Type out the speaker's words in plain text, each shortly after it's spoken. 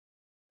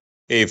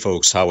Hey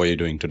folks, how are you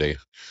doing today?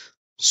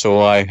 So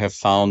I have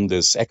found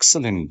this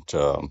excellent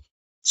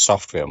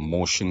software,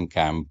 Motion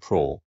Cam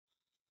Pro,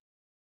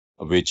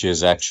 which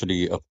is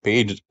actually a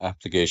paid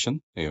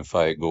application. If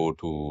I go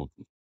to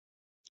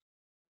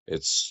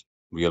its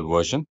real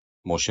version,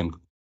 Motion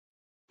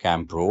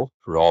Cam Pro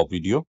raw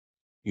video,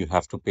 you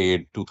have to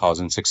pay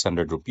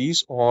 2,600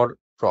 rupees, or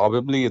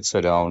probably it's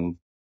around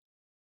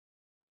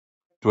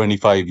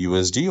 25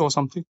 USD or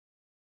something.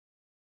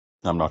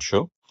 I'm not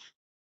sure,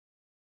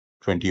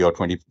 20 or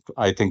 20,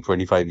 I think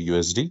 25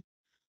 USD.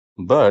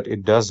 But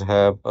it does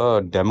have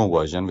a demo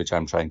version which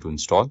I'm trying to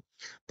install.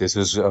 This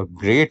is a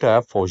great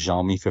app for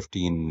Xiaomi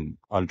 15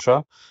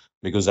 Ultra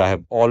because I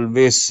have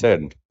always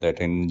said that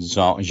in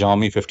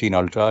Xiaomi 15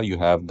 Ultra you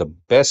have the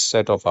best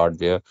set of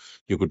hardware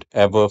you could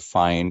ever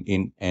find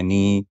in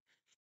any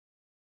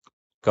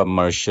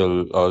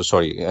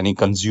any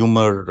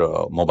consumer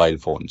mobile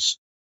phones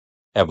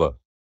ever.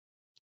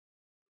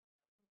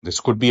 This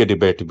could be a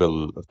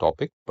debatable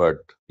topic, but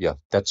yeah,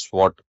 that's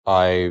what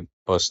I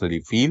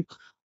personally feel.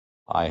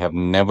 I have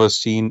never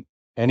seen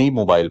any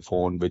mobile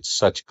phone with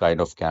such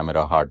kind of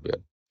camera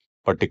hardware,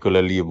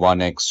 particularly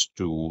 1x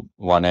to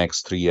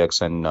 1x,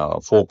 3x, and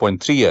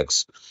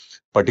 4.3x.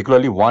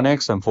 Particularly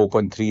 1x and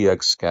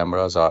 4.3x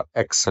cameras are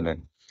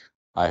excellent.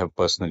 I have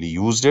personally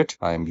used it.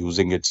 I am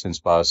using it since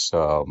past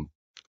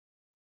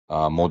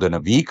more than a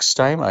week's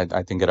time.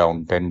 I think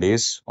around 10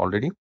 days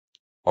already,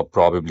 or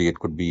probably it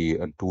could be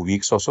 2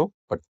 weeks or so.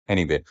 But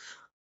anyway,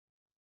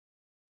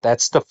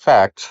 that's the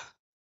fact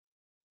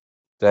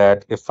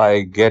that if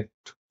I get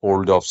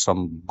hold of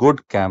some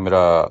good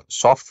camera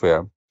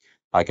software,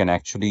 I can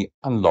actually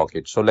unlock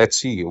it. So let's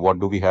see what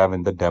do we have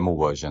in the demo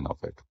version of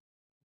it.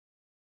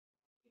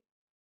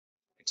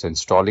 It's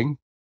installing.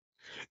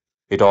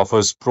 It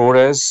offers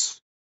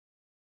ProRes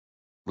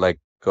like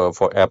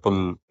for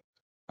Apple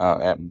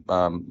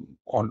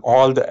on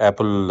all the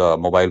Apple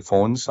mobile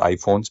phones,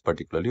 iPhones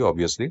particularly,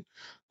 obviously.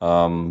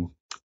 Um,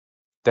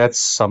 that's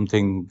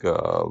something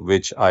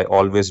which I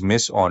always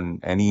miss on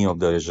any of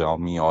the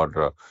Xiaomi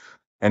or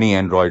any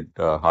Android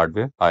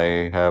hardware.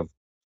 I have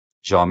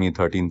Xiaomi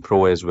 13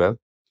 Pro as well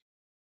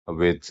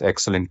with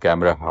excellent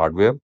camera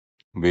hardware,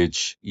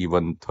 which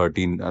even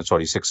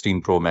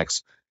 16 Pro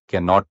Max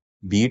cannot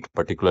beat,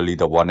 particularly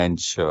the 1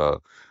 inch,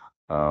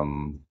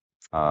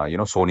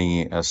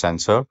 Sony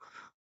sensor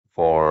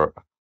for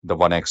the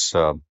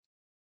 1x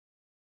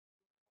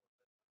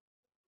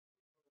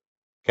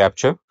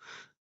capture.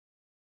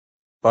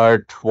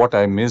 But what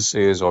I miss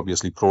is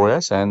obviously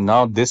ProRes, and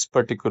now this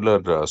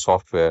particular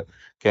software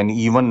can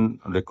even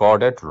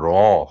record at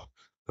RAW.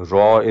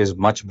 RAW is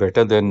much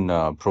better than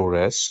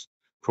ProRes.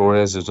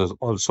 ProRes is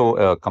also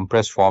a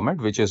compressed format,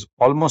 which is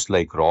almost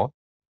like RAW,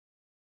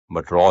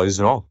 but RAW is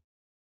RAW.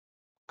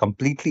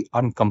 Completely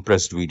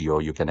uncompressed video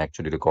you can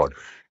actually record.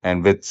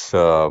 And with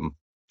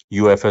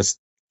UFS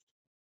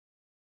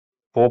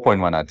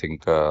 4.1, I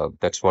think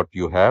that's what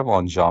you have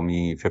on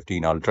Xiaomi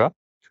 15 Ultra.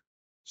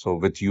 So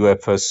with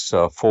UFS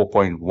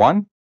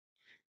 4.1,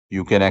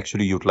 you can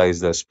actually utilize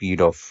the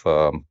speed of,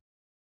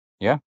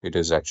 yeah, it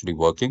is actually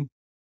working.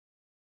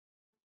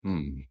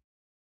 Hmm.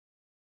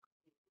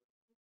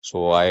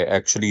 So I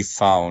actually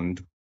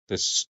found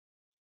this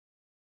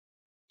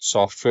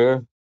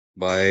software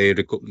by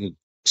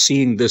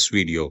seeing this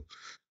video.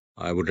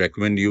 I would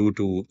recommend you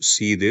to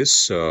see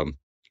this to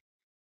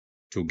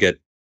get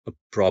a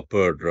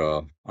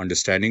proper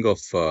understanding of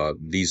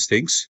these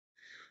things.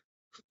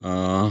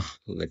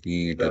 Let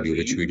me tell you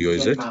which video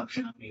is it.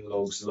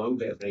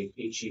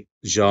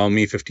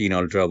 Xiaomi 15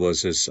 Ultra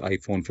versus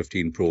iPhone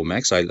 15 Pro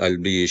Max. I'll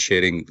be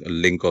sharing a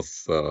link of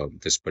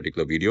this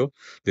particular video.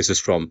 This is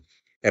from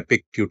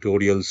Epic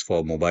Tutorials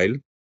for Mobile,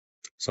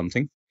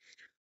 something.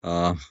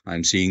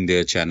 I'm seeing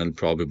their channel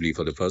probably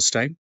for the first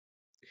time.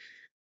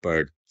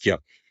 But yeah,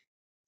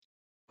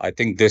 I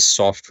think this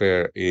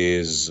software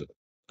is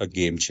a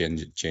game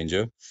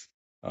changer.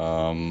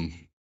 Um,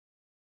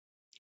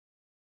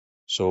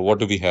 so what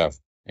do we have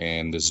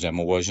in this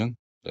demo version?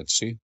 Let's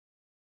see.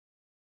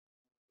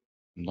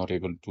 I'm not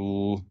able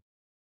to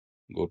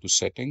go to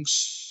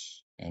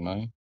settings. Am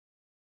I?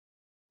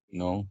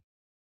 No.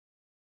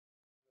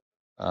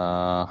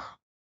 Uh,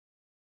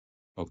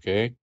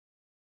 okay.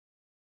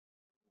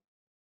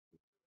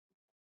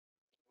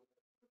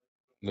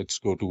 Let's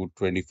go to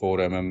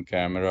 24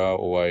 camera,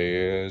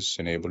 OIS,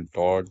 enable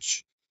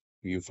torch,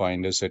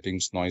 viewfinder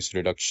settings, noise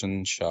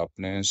reduction,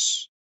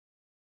 sharpness,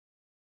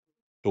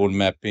 tone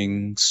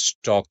mapping,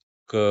 stock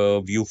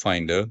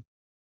viewfinder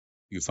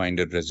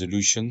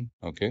resolution.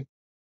 Okay.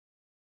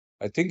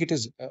 I think it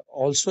is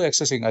also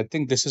accessing. I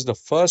think this is the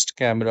first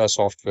camera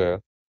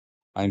software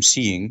I'm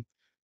seeing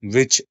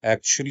which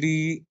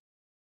actually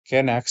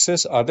can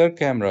access other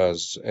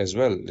cameras as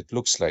well. It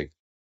looks like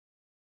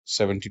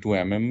 72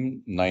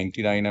 mm,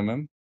 99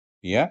 mm.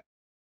 Yeah,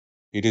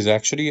 it is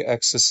actually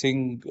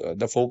accessing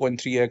the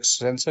 4.3x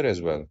sensor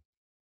as well,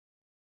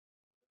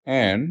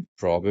 and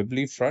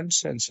probably front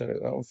sensor,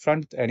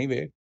 front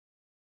anyway.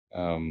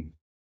 Um,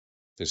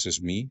 this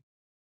is me.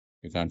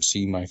 You can't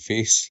see my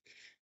face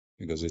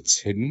because it's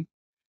hidden.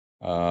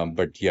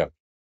 But yeah,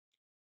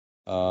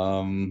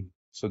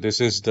 so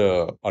this is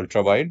the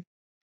ultra wide.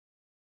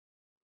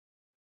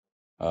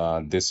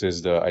 This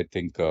is the, I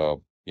think,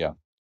 yeah,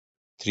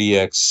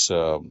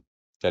 3x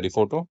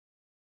telephoto,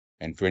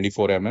 and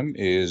 24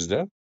 is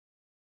the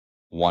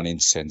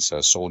 1-inch sensor.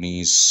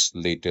 Sony's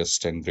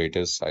latest and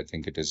greatest, I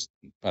think it is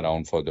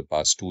around for the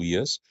past 2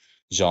 years.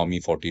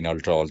 Xiaomi 14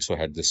 Ultra also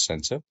had this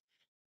sensor,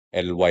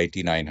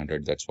 LYT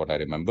 900, that's what I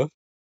remember.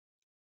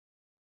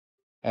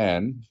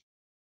 And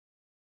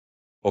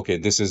okay,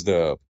 this is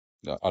the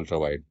ultra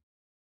wide.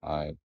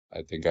 I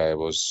I think I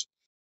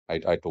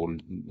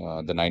told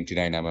the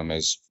 99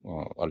 is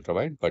ultra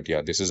wide, but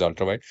yeah, this is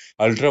ultra wide.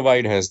 Ultra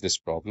wide has this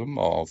problem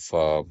of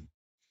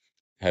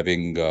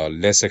having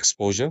less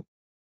exposure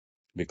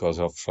because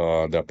of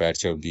the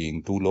aperture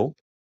being too low.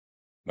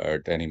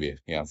 But anyway,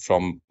 yeah,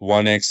 from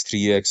 1x,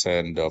 3x,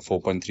 and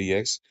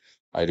 4.3x,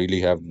 I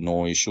really have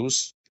no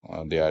issues.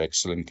 They are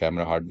excellent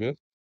camera hardware,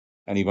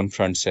 and even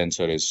front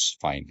sensor is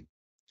fine.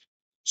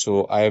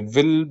 So I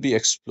will be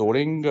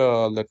exploring.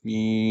 Let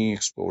me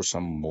explore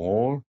some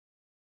more.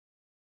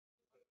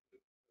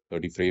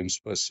 30 frames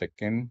per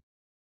second,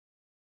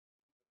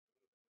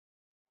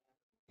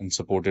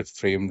 unsupported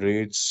frame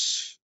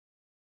rates.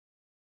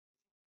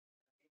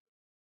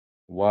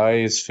 Why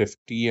is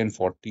 50 and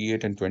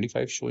 48 and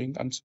 25 showing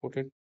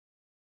unsupported?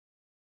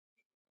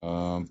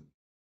 Um,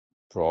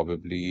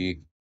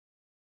 Probably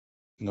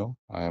no.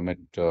 I am at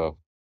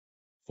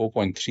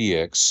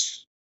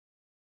 4.3x.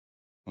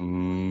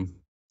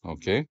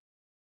 Okay.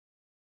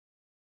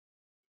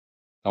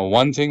 Now,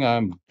 one thing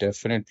I'm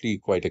definitely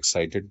quite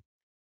excited.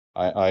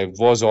 I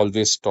was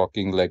always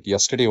talking, like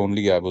yesterday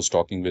only, I was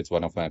talking with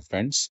one of my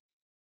friends,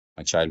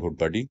 my childhood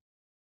buddy,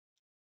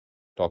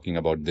 talking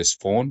about this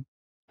phone.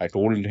 I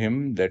told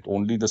him that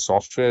only the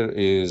software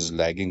is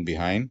lagging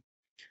behind,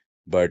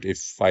 but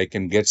if I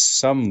can get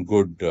some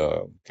good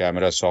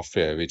camera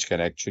software which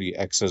can actually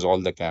access all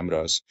the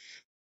cameras,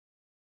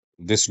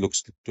 this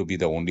looks to be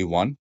the only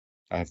one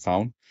I have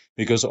found,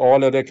 because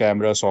all other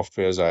camera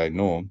softwares I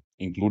know,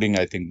 including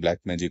I think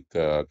Blackmagic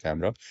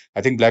camera.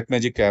 I think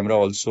Blackmagic camera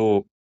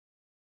also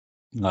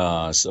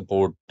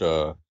support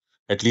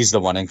at least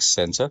the 1x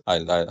sensor.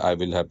 I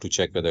will have to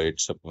check whether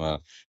it's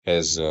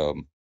has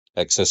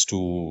access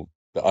to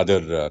the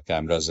other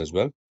cameras as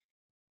well.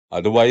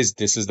 Otherwise,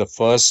 this is the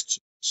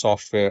first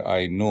software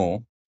I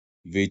know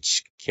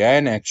which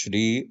can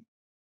actually,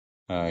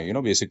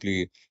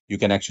 basically you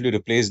can actually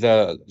replace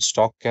the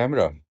stock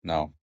camera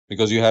now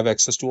because you have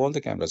access to all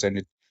the cameras,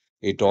 and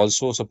it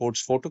also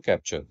supports photo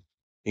capture,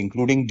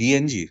 including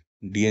DNG.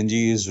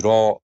 DNG is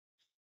raw,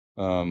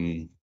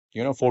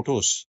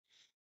 photos,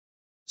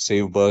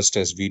 save burst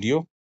as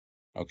video.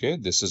 Okay,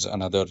 this is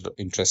another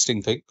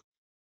interesting thing.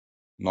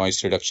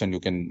 Noise reduction,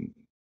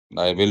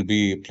 I will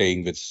be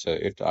playing with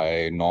it.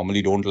 I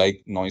normally don't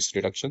like noise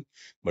reduction,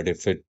 but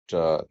if it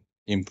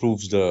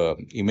improves the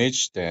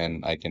image,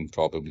 then I can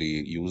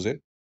probably use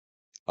it.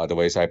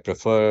 Otherwise, I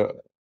prefer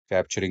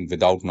capturing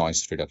without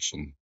noise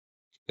reduction,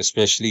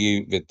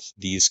 especially with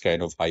these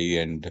kind of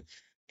high-end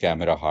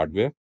camera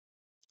hardware.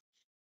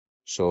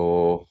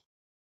 So,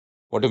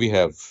 what do we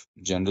have?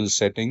 General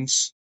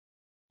settings,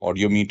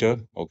 audio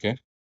meter, okay,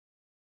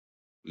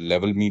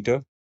 level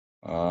meter.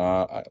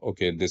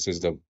 Okay, this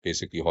is the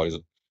basically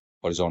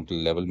horizontal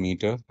level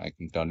meter. I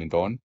can turn it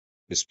on.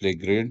 Display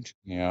grid,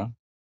 yeah.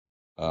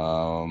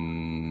 I'll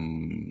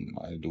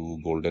do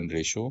golden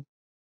ratio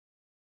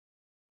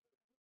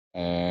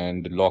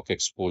and lock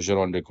exposure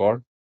on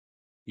record.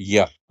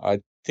 Yeah,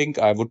 I think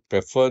I would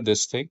prefer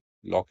this thing,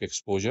 lock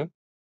exposure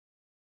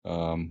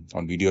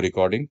on video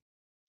recording,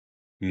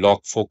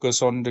 lock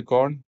focus on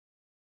record.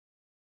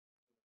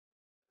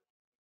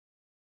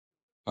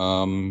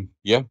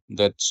 Yeah,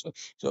 that's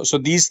so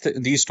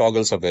these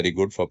toggles are very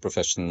good for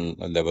professional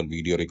level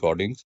video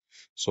recordings.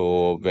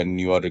 So when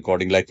you are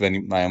recording, like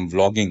when I am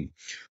vlogging,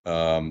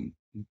 um,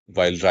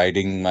 while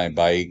riding my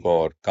bike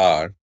or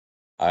car,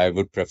 I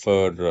would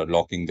prefer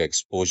locking the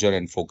exposure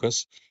and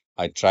focus.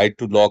 I tried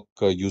to lock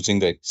using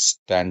the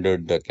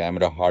standard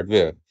camera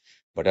hardware,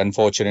 but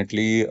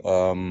unfortunately,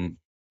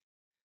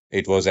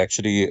 it was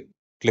actually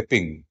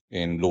clipping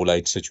in low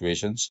light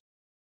situations.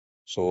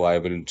 So I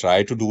will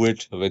try to do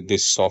it with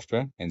this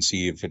software and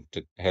see if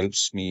it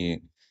helps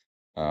me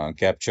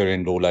capture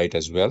in low light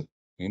as well,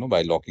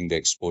 by locking the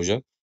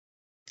exposure.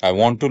 I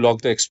want to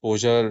lock the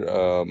exposure.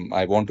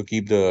 I want to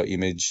keep the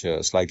image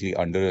slightly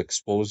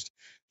underexposed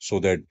so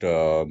that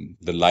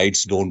the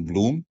lights don't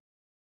bloom,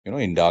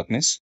 in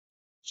darkness.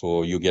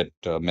 So you get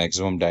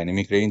maximum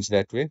dynamic range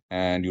that way,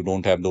 and you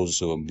don't have those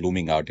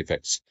blooming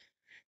artifacts,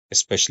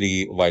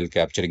 especially while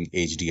capturing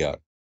HDR,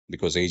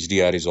 because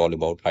HDR is all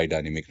about high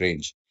dynamic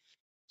range.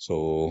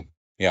 So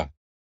yeah,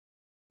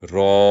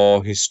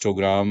 raw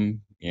histogram,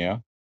 yeah,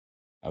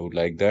 I would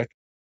like that.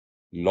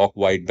 Lock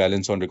white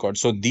balance on record.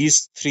 So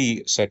these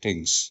three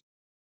settings,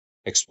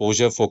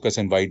 exposure, focus,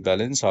 and white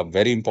balance, are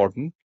very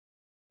important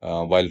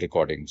while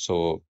recording.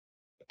 So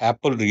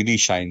Apple really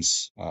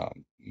shines,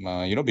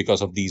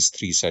 because of these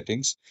three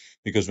settings.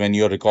 Because when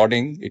you're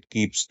recording, it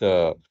keeps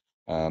the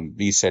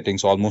these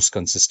settings almost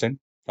consistent.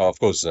 Of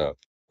course,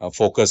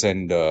 focus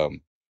and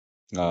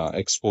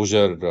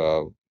exposure,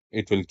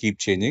 it will keep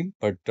changing,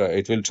 but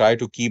it will try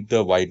to keep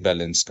the white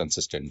balance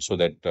consistent so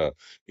that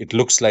it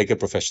looks like a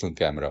professional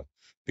camera.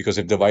 Because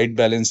if the white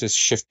balance is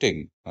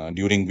shifting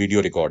during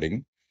video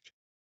recording,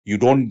 you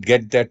don't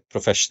get that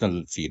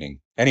professional feeling.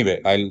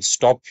 Anyway, I'll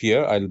stop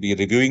here. I'll be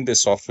reviewing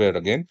this software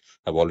again.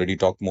 I've already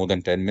talked more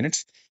than 10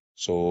 minutes.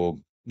 So,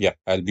 yeah,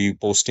 I'll be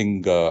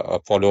posting a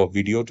follow-up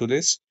video to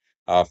this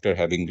after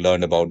having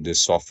learned about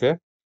this software.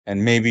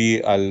 And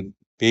maybe I'll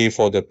pay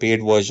for the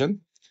paid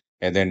version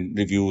and then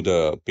review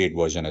the paid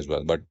version as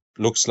well. But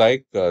looks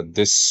like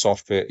this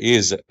software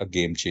is a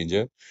game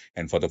changer.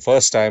 And for the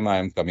first time, I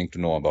am coming to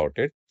know about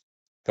it,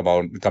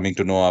 coming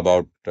to know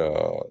about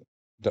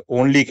the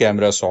only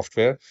camera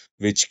software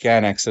which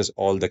can access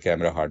all the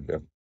camera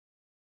hardware,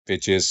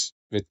 which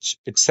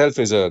itself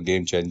is a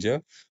game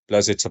changer.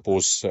 Plus, it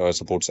supports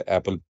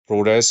Apple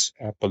ProRes,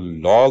 Apple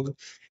Log,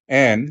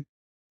 and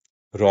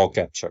RAW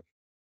capture.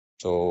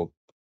 So,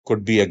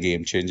 could be a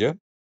game changer.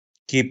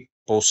 Keep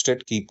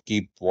posted,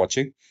 keep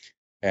watching,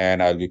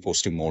 and I'll be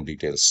posting more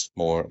details,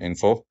 more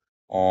info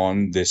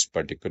on this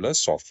particular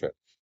software.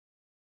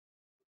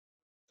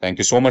 Thank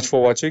you so much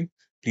for watching.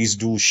 Please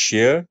do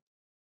share,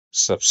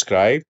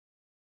 subscribe,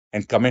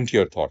 and comment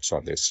your thoughts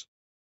on this.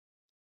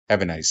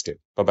 Have a nice day.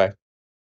 Bye bye.